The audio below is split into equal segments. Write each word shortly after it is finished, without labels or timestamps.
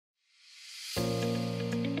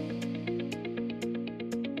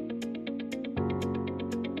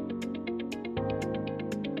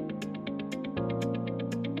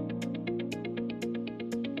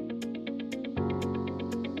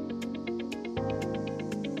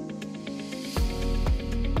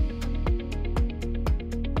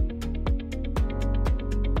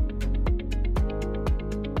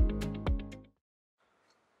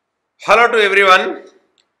Hello to everyone.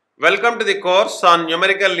 Welcome to the course on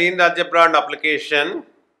Numerical Linear Algebra and Application.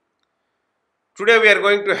 Today we are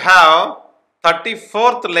going to have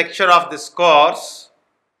 34th lecture of this course.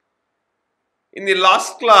 In the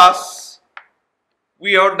last class,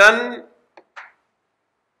 we have done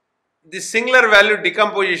the singular value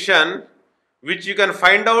decomposition, which you can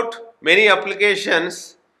find out many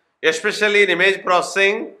applications, especially in image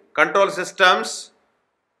processing, control systems,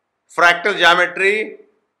 fractal geometry,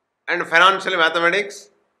 and financial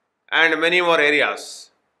mathematics, and many more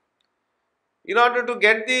areas. In order to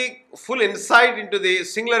get the full insight into the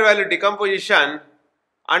singular value decomposition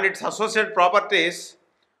and its associated properties,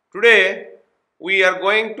 today we are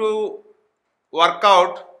going to work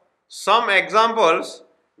out some examples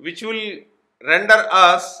which will render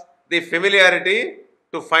us the familiarity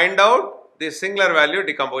to find out the singular value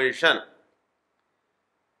decomposition.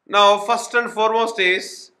 Now, first and foremost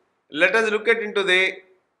is, let us look at into the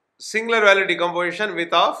singular value decomposition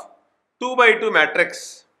with of 2 by 2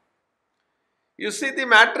 matrix. You see the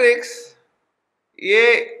matrix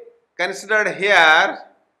A considered here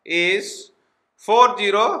is 4,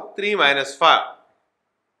 0, 3, minus 5.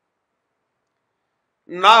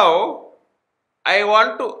 Now, I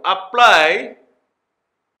want to apply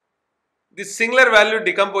the singular value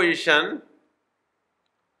decomposition,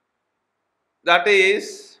 that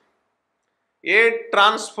is A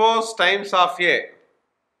transpose times of A.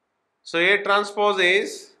 So, A transpose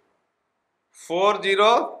is 4,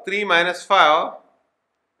 0, 3, minus 5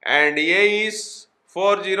 and A is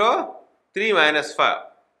 4, 0, 3, minus 5.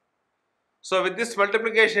 So, with this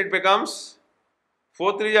multiplication it becomes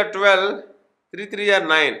 4, 3 are 12, 3, 3 are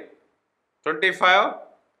 9, 25,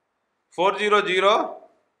 4, 0, 0,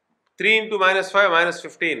 3 into minus 5, minus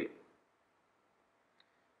 15,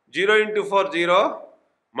 0 into 4, 0,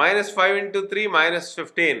 minus 5 into 3, minus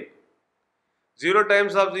 15, 0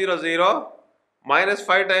 times of 0, 0, minus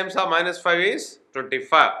 5 times of minus 5 is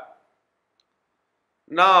 25.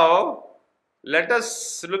 Now, let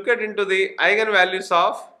us look at into the eigenvalues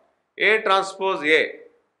of A transpose A,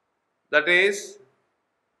 that is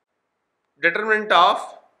determinant of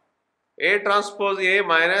A transpose A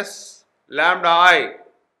minus lambda I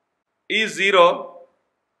is 0.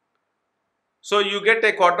 So, you get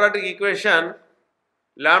a quadratic equation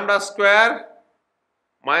lambda square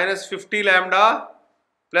minus 50 lambda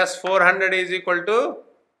plus 400 is equal to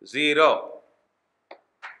 0,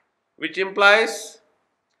 which implies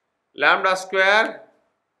lambda square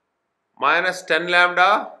minus 10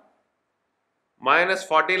 lambda minus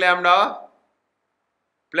 40 lambda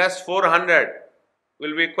plus 400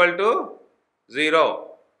 will be equal to 0,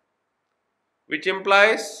 which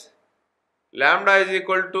implies lambda is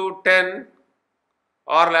equal to 10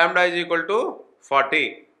 or lambda is equal to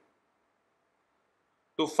 40.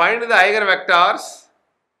 To find the eigenvectors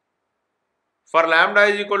for lambda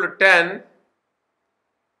is equal to 10,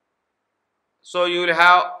 so you will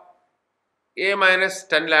have A minus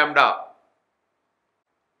 10 lambda.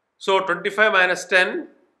 So 25 minus 10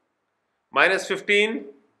 minus 15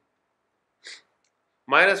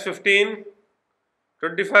 minus 15,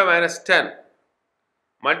 25 minus 10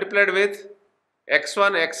 multiplied with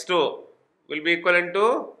x1, x2 will be equivalent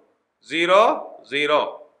to 0,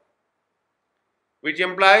 0, which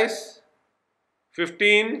implies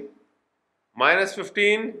 15 minus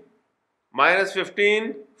 15 minus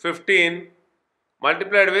 15, 15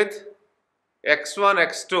 multiplied with x1,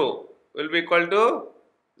 x2 will be equal to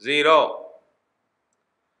 0.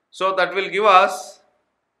 So, that will give us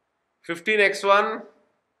 15x1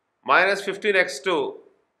 minus 15x2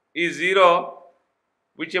 is 0,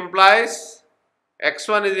 which implies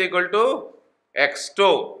x1 is equal to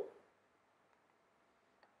x2.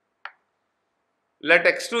 Let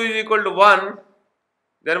x2 is equal to 1,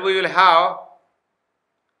 then we will have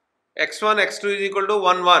x1, x2 is equal to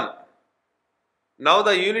 1, 1. Now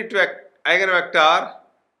the unit eigenvector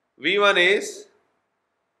V1 is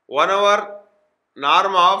 1 over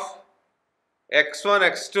norm of x1,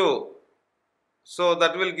 x2. So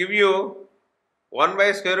that will give you 1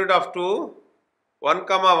 by square root of 2, 1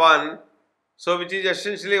 comma 1. So which is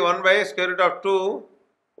essentially 1 by square root of 2,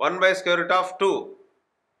 1 by square root of 2.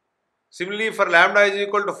 Similarly, for lambda is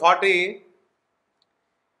equal to 40,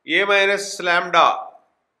 A minus lambda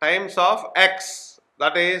times of x,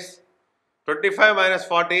 that is 25 minus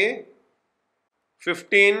 40,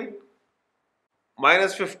 15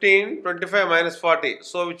 minus 15, 25 minus 40.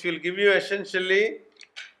 So which will give you essentially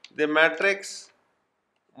the matrix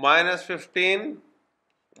minus 15,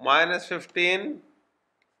 minus 15,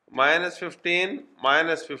 minus 15,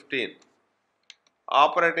 minus 15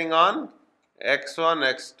 operating on x1,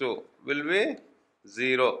 x2 will be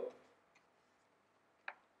 0.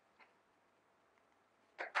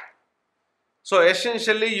 So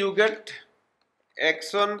essentially you get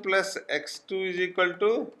x1 plus x2 is equal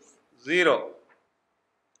to 0.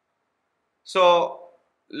 So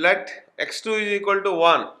let x2 is equal to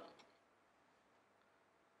 1.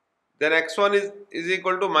 Then x1 is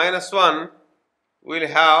equal to minus 1. We will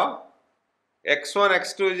have x1,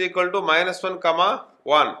 x2 is equal to minus 1 comma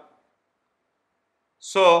 1.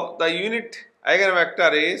 So the unit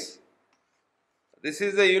eigenvector is, this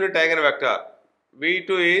is the unit eigenvector.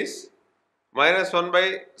 V2 is minus 1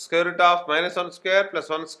 by square root of minus 1 square plus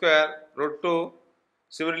 1 square root 2.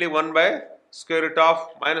 Similarly 1 by square root of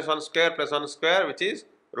minus 1 square plus 1 square, which is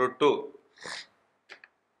root 2.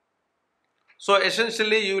 So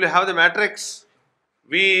essentially you will have the matrix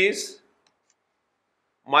V is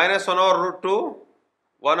minus 1 over root 2,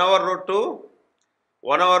 1 over root 2,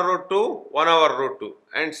 1 over root 2, 1 over root 2,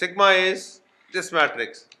 and sigma is this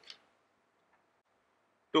matrix.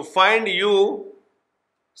 To find U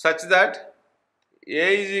such that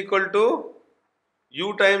A is equal to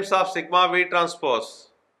U times of sigma V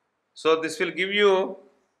transpose. So this will give you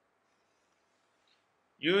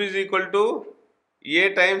U is equal to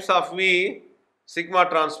A times of V sigma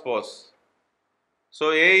transpose.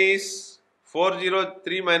 So A is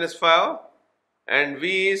 403 minus 5 and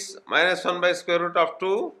V is minus 1 by square root of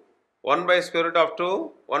 2, 1 by square root of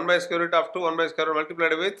 2, 1 by square root of 2, 1 by square root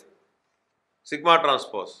multiplied with sigma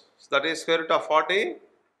transpose. So that is square root of 40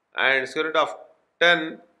 and square root of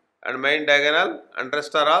 10 and main diagonal, and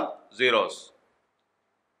rest are all zeros.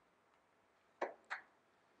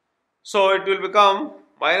 So it will become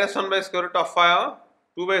minus 1 by square root of 5,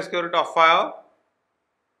 2 by square root of 5,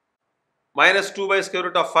 minus 2 by square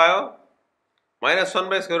root of 5, minus 1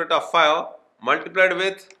 by square root of 5 multiplied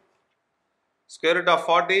with square root of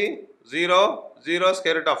 40, 0, 0,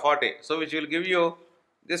 square root of 40. So which will give you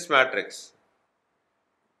this matrix.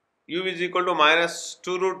 U is equal to minus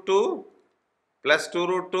 2 root 2 plus 2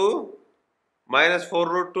 root 2 minus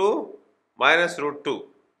 4 root 2 minus root 2.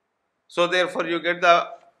 So therefore you get the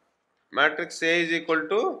matrix A is equal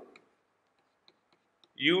to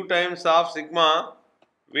U times of sigma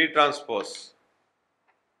V transpose.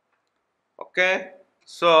 Okay.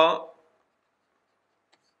 So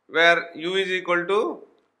where U is equal to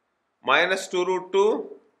minus 2 root 2,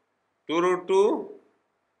 2 root 2,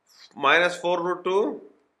 minus 4 root 2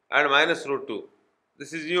 and minus root 2.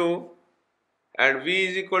 This is U, and V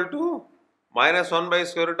is equal to minus 1 by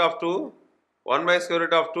square root of 2, 1 by square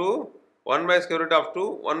root of 2, 1 by square root of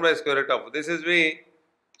 2, 1 by square root of. This is V.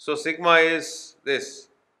 So sigma is this.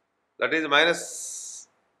 That is minus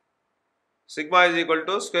sigma is equal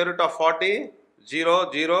to square root of 40,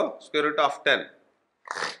 0, 0, square root of 10.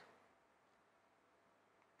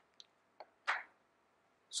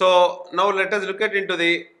 So now let us look at into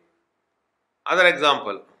the other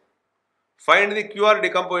example. Find the QR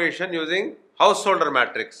decomposition using householder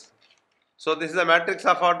matrix. So this is a matrix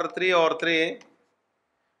of order 3 over 3,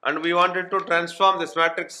 and we wanted to transform this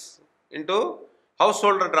matrix into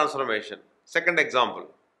householder transformation. Second example.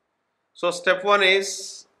 So step 1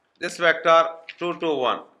 is this vector 2, 2,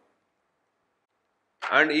 1,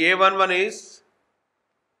 and A11 is,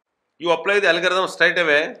 you apply the algorithm straight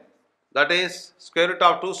away, that is square root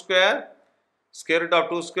of 2 square, square root of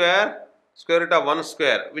 2 square, square root of 1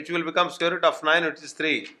 square, which will become square root of 9, which is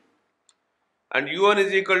 3. And U1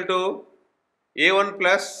 is equal to A1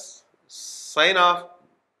 plus sine of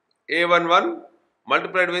A11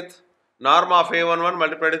 multiplied with norm of A11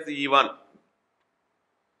 multiplied with E1.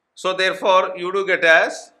 So therefore you do get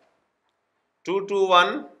as 2, 2,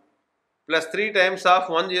 1 plus 3 times of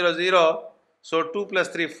 1, 0, 0. So 2 plus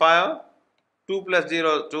 3, 5, 2 plus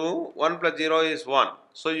 0, 2, 1 plus 0 is 1.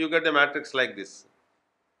 So you get a matrix like this.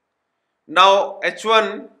 Now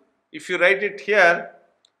H1, if you write it here,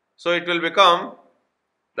 so it will become,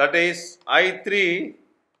 that is I3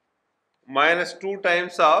 minus 2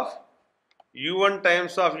 times of U1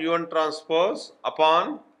 times of U1 transpose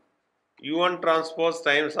upon U1 transpose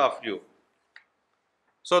times of U.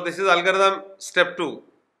 So this is algorithm step 2.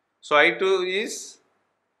 So I2 is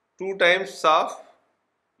 2 times of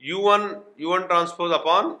U1 transpose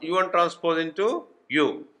upon U1 transpose into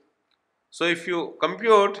U. So if you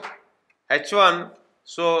compute H1,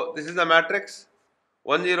 so this is the matrix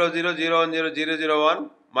 1, 0, 0, 0, 1, 0, 0, 0, 1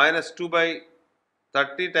 minus 2 by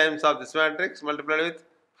 30 times of this matrix multiplied with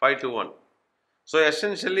 5, 2, 1. So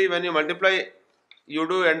essentially when you multiply, you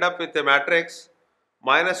do end up with a matrix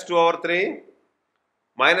minus 2 over 3,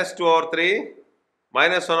 minus 2 over 3,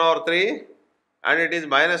 minus 1 over 3, and it is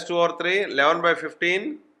minus 2 over 3, 11 by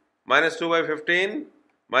 15, minus 2 by 15,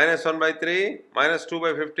 minus 1 by 3, minus 2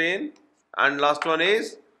 by 15, and last one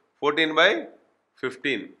is 14 by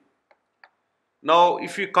 15. Now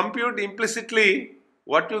if you compute implicitly,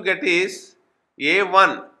 what you get is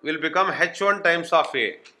A1 will become H1 times of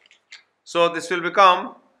A. So this will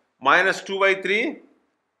become minus 2 by 3,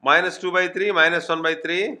 minus 2 by 3, minus 1 by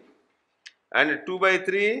 3, and 2 by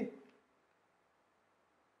 3,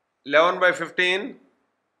 11 by 15,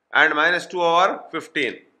 and minus 2 over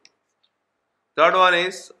 15. Third one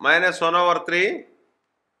is minus 1 over 3,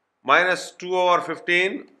 minus 2 over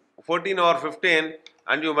 15, 14 over 15,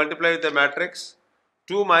 and you multiply with the matrix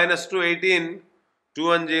 2 minus 2, 18,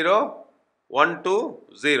 2 and 0, 1, 2,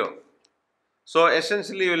 0. So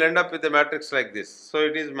essentially you will end up with a matrix like this. So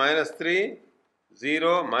it is minus 3,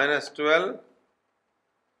 0, minus 12,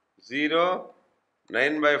 0,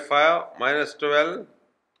 9 by 5, minus 12,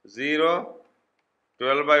 0,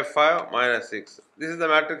 12 by 5, minus 6. This is the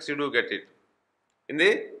matrix you do get it in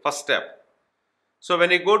the first step. So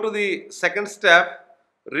when you go to the second step,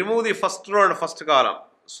 remove the first row and first column.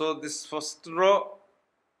 So this first row,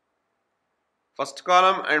 first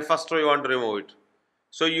column and first row you want to remove it.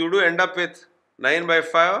 So you do end up with 9 by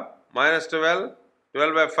 5, minus 12,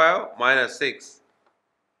 12 by 5, minus 6.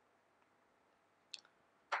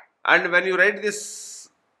 And when you write this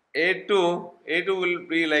A2 will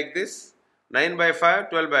be like this, 9 by 5,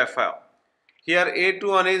 12 by 5. Here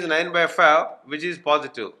A21 is 9 by 5, which is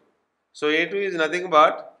positive. So A2 is nothing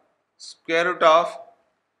but square root of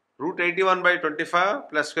root 81 by 25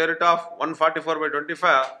 plus square root of 144 by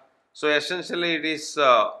 25. So essentially it is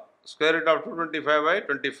square root of 225 by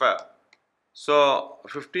 25. So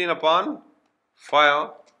 15 upon 5.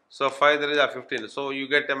 So 5 there is a 15. So you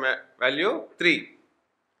get a value 3.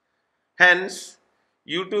 Hence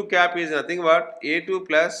U2 cap is nothing but A2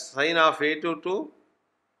 plus sine of A22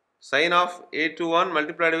 sine of A21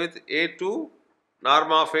 multiplied with A2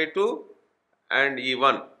 norm of A2 and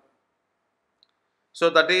E1.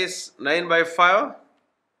 So that is 9 by 5,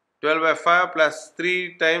 12 by 5 plus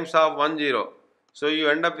 3 times of 1 0. So you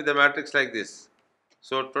end up with a matrix like this.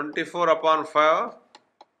 So 24 upon 5,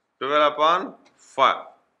 12 upon 5.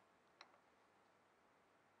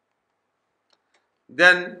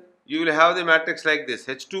 Then you will have the matrix like this.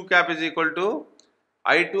 H2 cap is equal to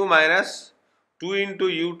I2 minus 2 into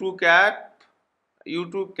U2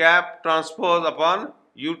 cap transpose upon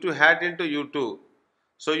U2 hat into U2.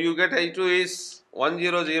 So you get I2 is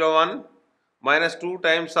 1001 minus 2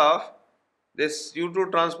 times of this U2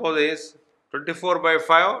 transpose is 24 by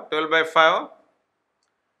 5, 12 by 5,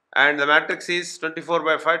 and the matrix is 24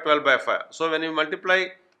 by 5, 12 by 5. So when you multiply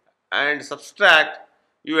and subtract,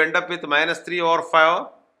 you end up with minus 3 over 5,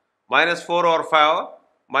 minus 4 over 5,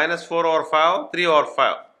 minus 4 over 5, 3 over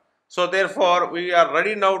 5. So therefore we are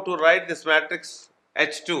ready now to write this matrix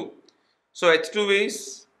H2. So H2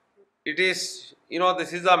 is, it is,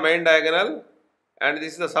 this is the main diagonal and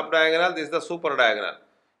this is the sub diagonal, this is the super diagonal.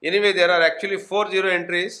 Anyway, there are actually 4 zero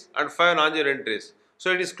entries and 5 non-zero entries.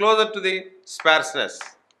 So it is closer to the sparseness.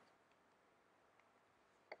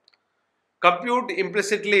 Compute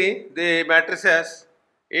implicitly the matrices.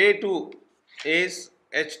 A2 is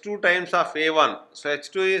H2 times of A1. So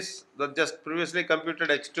H2 is the just previously computed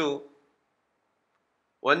H2.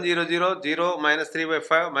 1 0 0 0 minus 3 by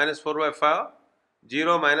 5 minus 4 by 5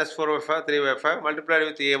 0 minus 4 by 5 3 by 5 multiplied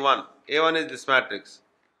with A1. A1 is this matrix.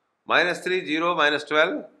 Minus 3 0 minus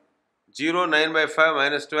 12 0 9 by 5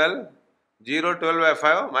 minus 12 0 12 by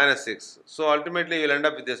 5 minus 6. So ultimately you will end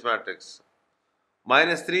up with this matrix.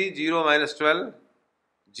 Minus 3 0 minus 12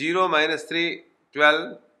 0 minus 3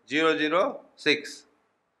 12 0 0 6.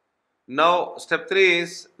 Now step 3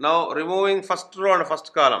 is now removing first row and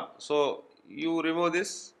first column. So you remove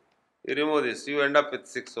this, you end up with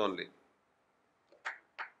 6 only.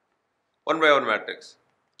 1 by 1 matrix.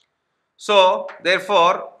 So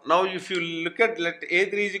therefore now if you look at, let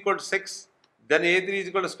A3 is equal to 6, then A3 is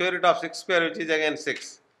equal to square root of 6 square, which is again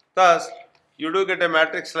 6. Thus you do get a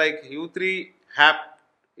matrix like U3 hap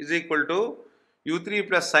is equal to U3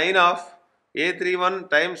 plus sine of A31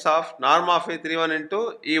 times of norm of A31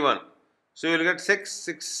 into E1. So you will get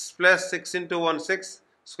 6 plus 6 into 1 6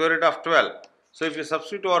 square root of 12. So if you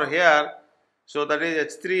substitute over here, so that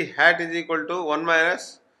is H3 hat is equal to 1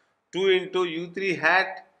 minus 2 into U3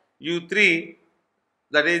 hat U3,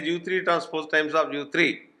 that is U3 transpose times of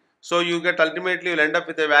U3. So you get ultimately you will end up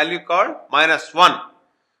with a value called minus 1.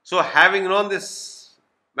 So having known this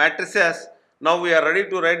matrices, now we are ready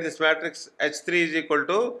to write this matrix H3 is equal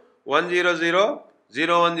to 1 0 0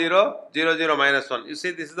 0 1 0 0 0 minus 1. You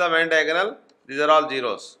see this is the main diagonal, these are all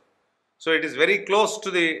zeros. So it is very close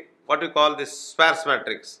to the what we call this sparse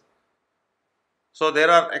matrix. So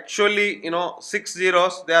there are actually 6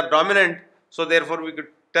 zeros, they are dominant. So therefore we could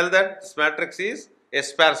tell that this matrix is a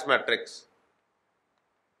sparse matrix.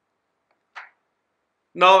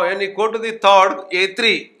 Now when you go to the third,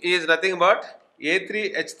 A3 is nothing but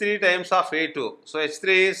A3 H3 times of A2. So H3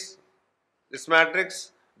 is this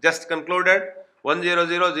matrix just concluded 1 0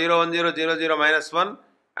 0 0 1 0 0 0 minus 1,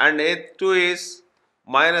 and A2 is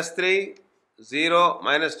minus 3 0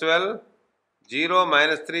 minus 12 0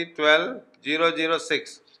 minus 3 12 0 0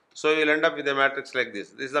 6. So you will end up with a matrix like this.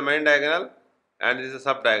 This is the main diagonal and this is the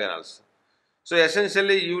sub diagonals. So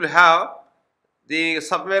essentially you will have the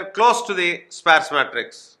somewhere close to the sparse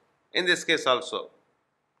matrix in this case also.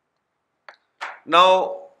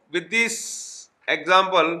 Now with this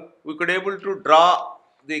example we could able to draw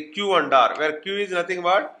the Q and R, where Q is nothing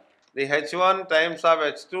but the H1 times of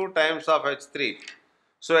H2 times of H3.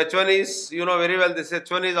 So H1 is, you know very well, this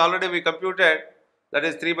H1 is already we computed, that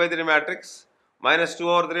is 3 by 3 matrix, minus 2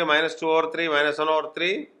 over 3, minus 2 over 3, minus 1 over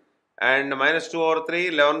 3, and minus 2 over 3,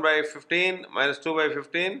 11 by 15, minus 2 by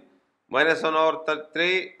 15, minus 1 over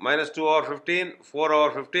 3, minus 2 over 15, 4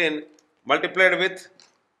 over 15, multiplied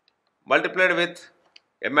with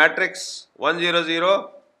a matrix 1 0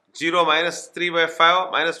 0, 0 minus 3 by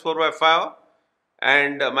 5, minus 4 by 5,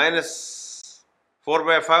 and minus 4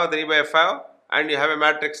 by 5, 3 by 5, and you have a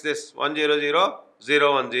matrix this 1 0 0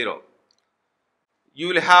 0 1 0. You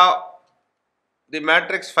will have the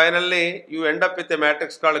matrix, finally you end up with a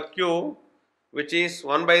matrix called Q, which is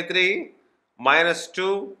 1 by 3, minus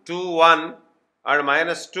 2 2 1, and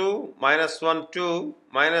minus 2 minus 1 2,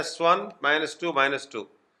 minus 1 minus 2 minus 2.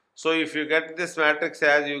 So if you get this matrix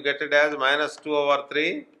as, you get it as minus 2 over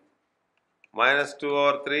 3, minus 2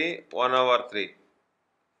 over 3, 1 over 3,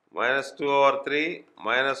 minus 2 over 3,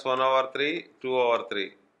 minus 1 over 3, 2 over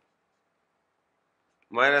 3,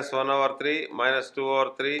 minus 1 over 3, minus 2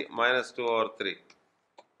 over 3, minus 2 over 3.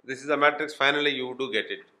 This is the matrix, finally you do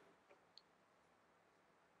get it.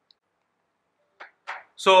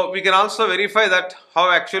 So we can also verify that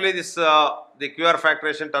how actually this the QR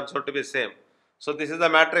factorization turns out to be same. So this is the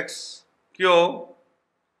matrix Q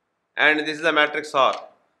and this is the matrix R.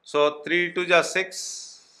 So 3 2 is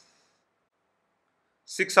 6,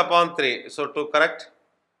 6 upon 3. So to correct,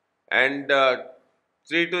 and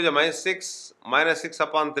 3 2 is minus 6, minus 6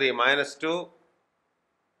 upon 3, minus 2,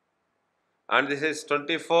 and this is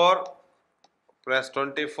 24 plus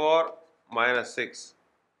 24 minus 6.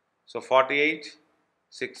 So 48,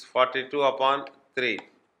 6, 42 upon 3.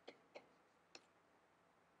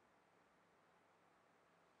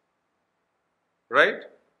 Right?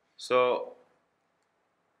 So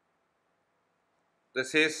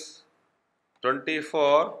this is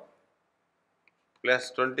 24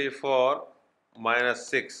 plus 24 minus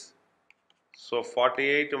 6. So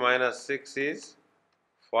 48 minus 6 is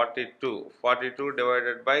 42. 42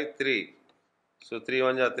 divided by 3. So 3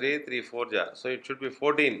 1 ja 3, 3 4 ja. So it should be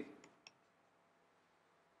 14.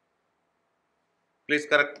 Please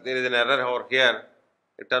correct, there is an error over here.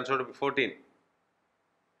 It turns out to be 14.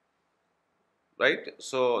 Right?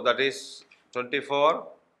 So that is 24,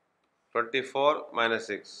 24 minus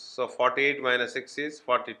 6. So 48 minus 6 is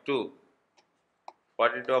 42.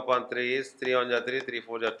 42 upon 3 is 3 1 ja 3, 3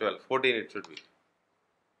 4 ja 12. 14 it should be.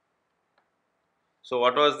 So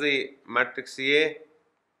what was the matrix A?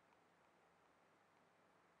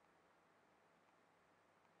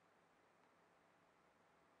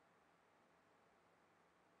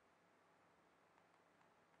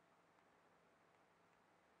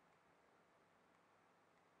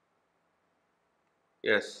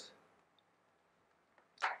 Yes.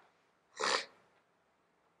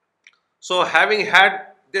 So having had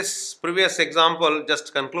this previous example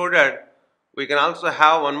just concluded, we can also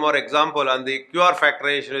have one more example on the QR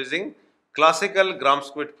factorization using classical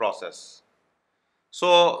Gram-Schmidt process.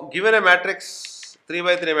 So given a matrix 3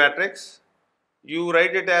 by 3 matrix, you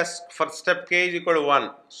write it as, for step k is equal to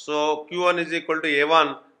 1. So Q1 is equal to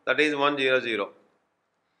A1, that is 1 0 0.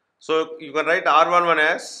 So you can write R11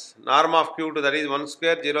 as norm of Q2, that is 1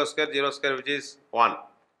 square 0 square 0 square, which is 1.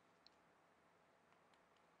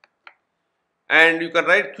 And you can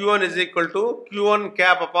write Q1 is equal to Q1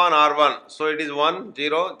 cap upon R1. So it is 1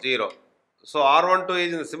 0 0. So R12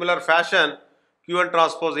 is in similar fashion Q1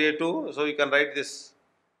 transpose A2. So you can write this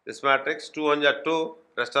matrix 2 1 ja 2,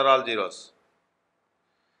 rest are all zeros.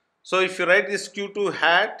 So if you write this Q2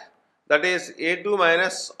 hat, that is A2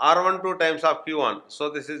 minus R12 times of Q1. So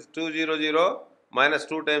this is 2 0 0 minus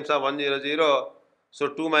 2 times of 1 0 0. So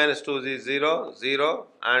 2 minus 2 is 0 0,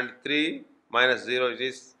 and 3 minus 0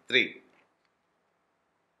 is 3.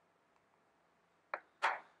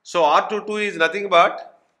 So R22 is nothing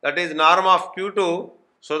but, that is norm of Q2.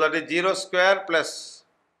 So that is 0 square plus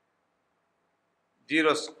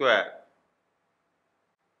 0 square.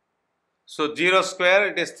 So 0 square,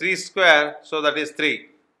 it is 3 square, so that is 3.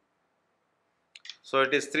 So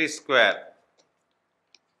it is 3 square.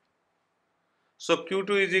 So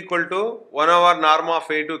Q2 is equal to 1 over norm of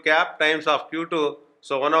A2 cap times of Q2.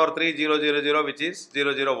 So 1 over 3, 0, 0, 0, which is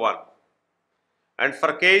 0, 0, 1. And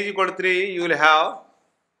for K is equal to 3, you will have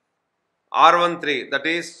R13, that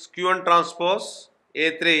is Q1 transpose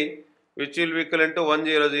A3, which will be equivalent to 1,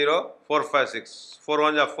 0, 0, 4, 5, 6. 4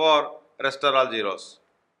 1s are 4, rest are all zeros.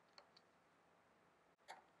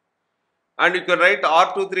 And you can write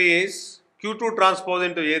R23 is Q2 transpose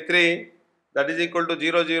into A3, that is equal to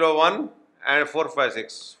 0, 0, 1 and 4, 5,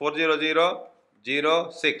 6. 4, 0, 0, 0,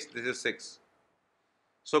 6. This is 6.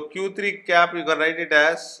 So Q3 cap you can write it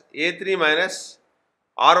as A3 minus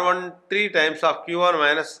R13 times of Q1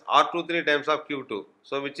 minus R23 times of Q2.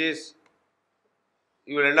 So which is,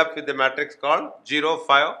 you will end up with a matrix called 0,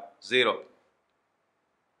 5, 0.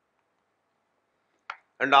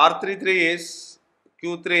 And R33 is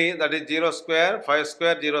Q3, that is 0 square, 5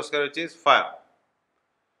 square, 0 square, which is 5.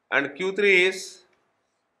 And Q3 is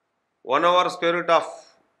 1 over square root of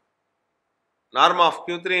norm of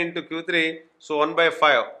Q3 into Q3, so 1 by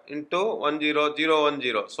 5 into 1, 0, 0, 1,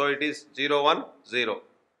 0. So it is 0, 1, 0.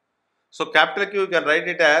 So capital Q you can write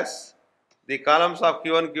it as the columns of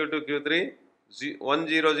Q1, Q2, Q3, 1,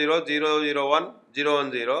 0, 0, 0, 0, 1, 0,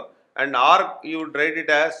 1, 0, and R you would write it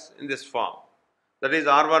as in this form. That is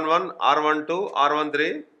R11, R12,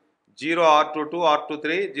 R13, 0, R22,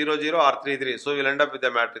 R23, 0, 0, R33. So you will end up with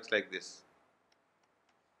a matrix like this.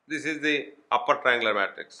 This is the upper triangular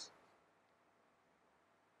matrix.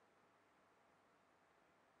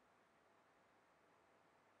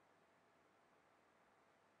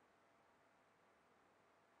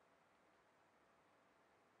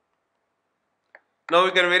 Now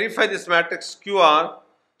we can verify this matrix QR.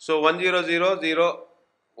 So 1, 0, 0, 0,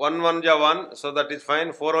 1, 1 ja 1, so that is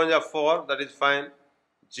fine. 4, 1 ja 4, that is fine.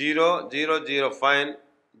 0, 0, 0, fine.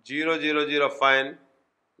 0, 0, 0, fine.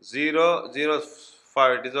 0, 0,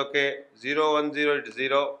 5, it is okay. 0, 1, 0, it is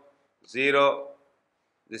 0, 0,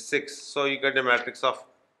 this 6. So you get a matrix of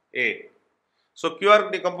A. So QR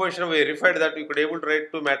decomposition we verified that we could able to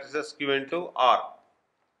write two matrices Q into R.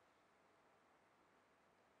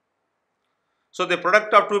 So the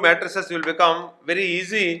product of two matrices will become very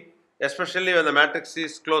easy, especially when the matrix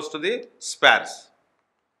is close to the spares.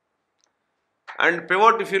 And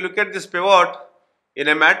pivot, if you look at this pivot, in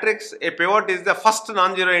a matrix, a pivot is the first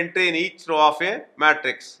non-zero entry in each row of a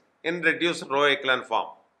matrix in reduced row echelon form.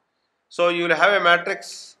 So you will have a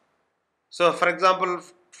matrix. So for example,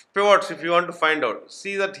 pivots if you want to find out,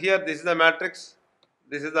 see that here this is the matrix,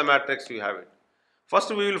 you have it. First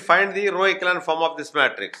we will find the row echelon form of this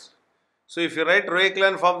matrix. So if you write row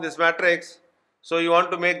echelon form of this matrix, so you want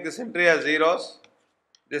to make this entry as zeros,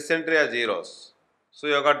 this entry as zeros. So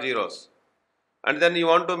you have got zeros. And then you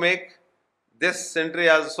want to make this entry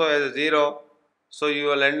also as a 0. So you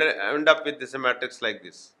will end up with this matrix like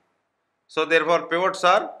this. So therefore pivots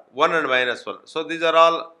are 1 and minus 1. So these are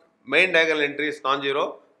all main diagonal entries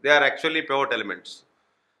non-zero. They are actually pivot elements.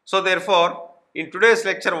 So therefore in today's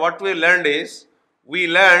lecture what we learned is, we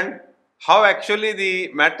learned how actually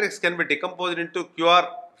the matrix can be decomposed into QR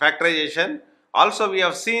factorization. Also we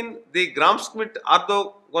have seen the Gram-Schmidt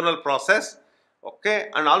orthogonal process, okay,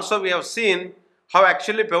 and also we have seen how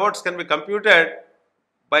actually pivots can be computed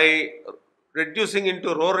by reducing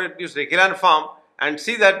into row reduced echelon form, and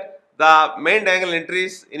see that the main diagonal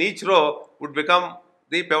entries in each row would become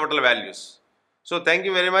the pivotal values. So thank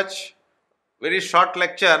you very much. Very short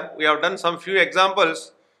lecture. We have done some few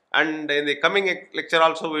examples, and in the coming lecture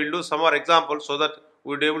also we will do some more examples so that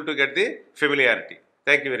we will be able to get the familiarity.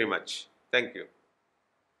 Thank you very much. Thank you.